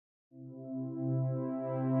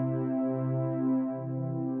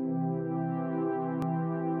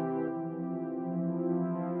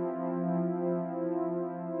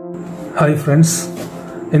Hi friends,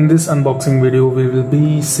 in this unboxing video we will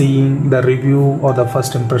be seeing the review or the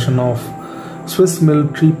first impression of Swiss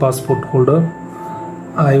military passport holder.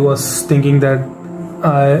 I was thinking that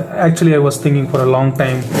I was thinking for a long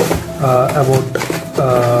time about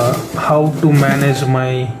how to manage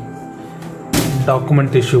my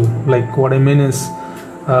document issue. Like what I mean is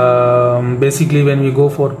basically when we go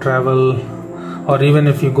for travel or even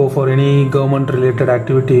if you go for any government related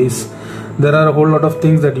activities, there are a whole lot of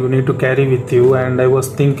things that you need to carry with you, and I was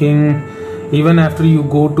thinking even after you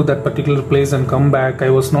go to that particular place and come back, I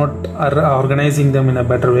was not organizing them in a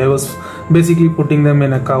better way. I was basically putting them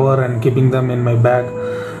in a cover and keeping them in my bag,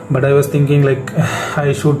 but I was thinking like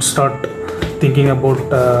I should start thinking about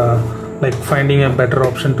like finding a better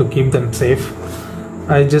option to keep them safe.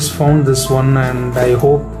 I just found this one and I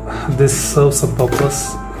hope this serves a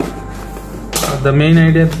purpose. The main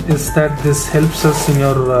idea is that this helps us in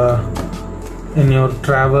your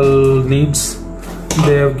travel needs.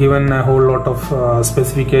 They have given a whole lot of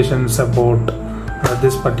specifications about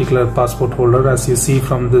this particular passport holder. As you see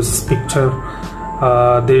from this picture,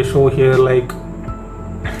 they show here like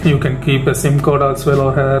you can keep a SIM card as well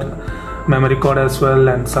or a memory card as well,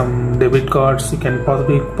 and some debit cards. You can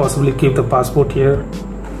possibly keep the passport here.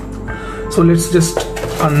 So let's just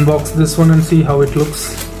unbox this one and see how it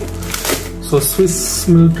looks. So Swiss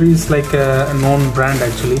military is like a known brand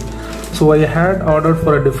actually. So I had ordered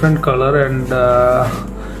for a different color, and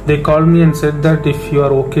they called me and said that if you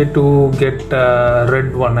are okay to get a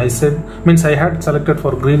red one. I said, means I had selected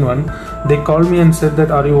for green one. They called me and said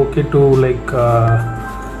that are you okay to like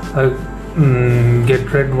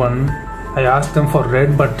get red one. I asked them for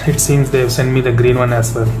red, but it seems they have sent me the green one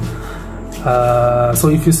as well. So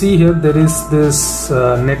if you see here, there is this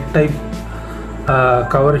net type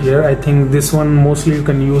cover here. I think this one mostly you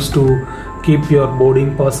can use to keep your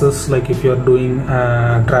boarding passes, like if you are doing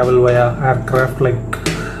travel via aircraft, like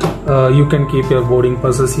you can keep your boarding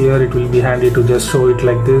passes here. It will be handy to just show it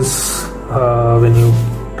like this when you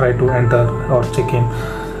try to enter or check in.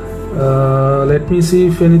 Let me see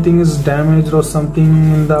if anything is damaged or something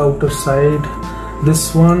in the outer side.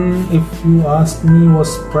 This one, if you ask me,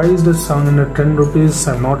 was priced at 710 rupees.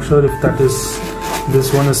 I'm not sure if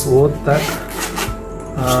this one is worth that.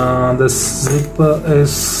 The zipper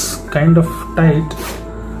is kind of tight.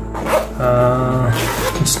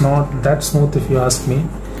 It's not that smooth if you ask me.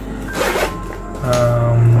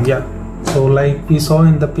 Yeah, so like we saw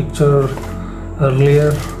in the picture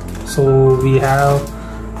earlier, so we have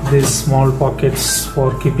these small pockets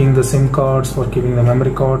for keeping the SIM cards, for keeping the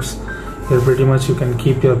memory cards. Here pretty much you can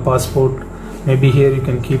keep your passport. Maybe here you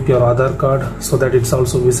can keep your Aadhaar card so that it's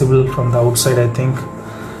also visible from the outside, I think.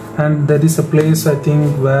 And there is a place, I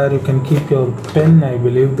think, where you can keep your pen. I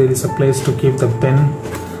believe there is a place to keep the pen.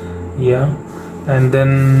 Yeah, and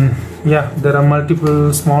then yeah, there are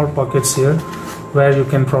multiple small pockets here where you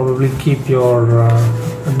can probably keep your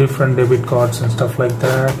different debit cards and stuff like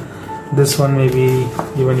that. This one maybe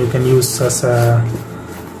even you can use as a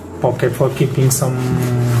pocket for keeping some.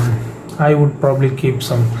 I would probably keep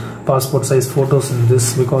some passport size photos in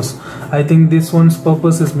this, because I think this one's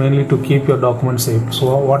purpose is mainly to keep your documents safe.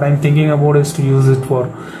 So what I'm thinking about is to use it for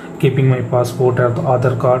keeping my passport or the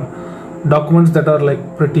Aadhaar card. Documents that are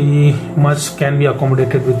like pretty much can be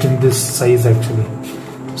accommodated within this size actually.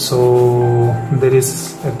 So there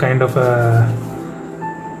is a kind of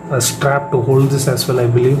a strap to hold this as well, I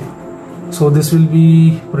believe. So this will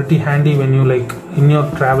be pretty handy when you like in your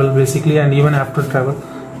travel basically, and even after travel.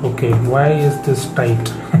 Okay, why is this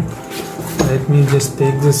tight? Let me just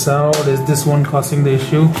take this out. Is this one causing the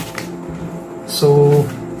issue? So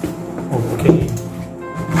okay,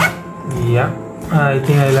 yeah, I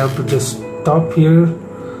think I'll have to just stop here.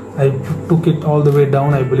 I took it all the way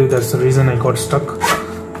down. I believe that's the reason I got stuck.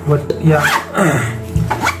 But yeah,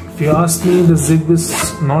 if you ask me, the zip is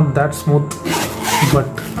not that smooth, but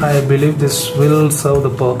I believe this will serve the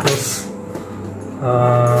purpose.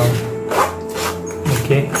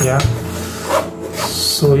 Okay, yeah,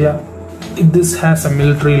 so yeah, this has a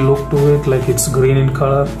military look to it, like it's green in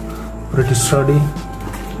color, pretty sturdy.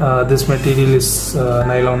 This material is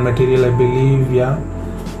nylon material, I believe. Yeah,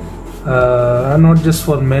 not just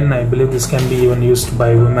for men, I believe this can be even used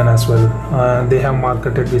by women as well. They have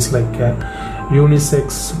marketed this like a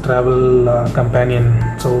unisex travel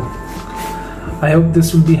companion. So I hope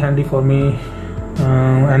this will be handy for me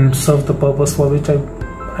and serve the purpose for which I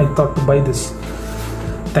thought to buy this.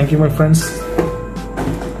 Thank you, my friends.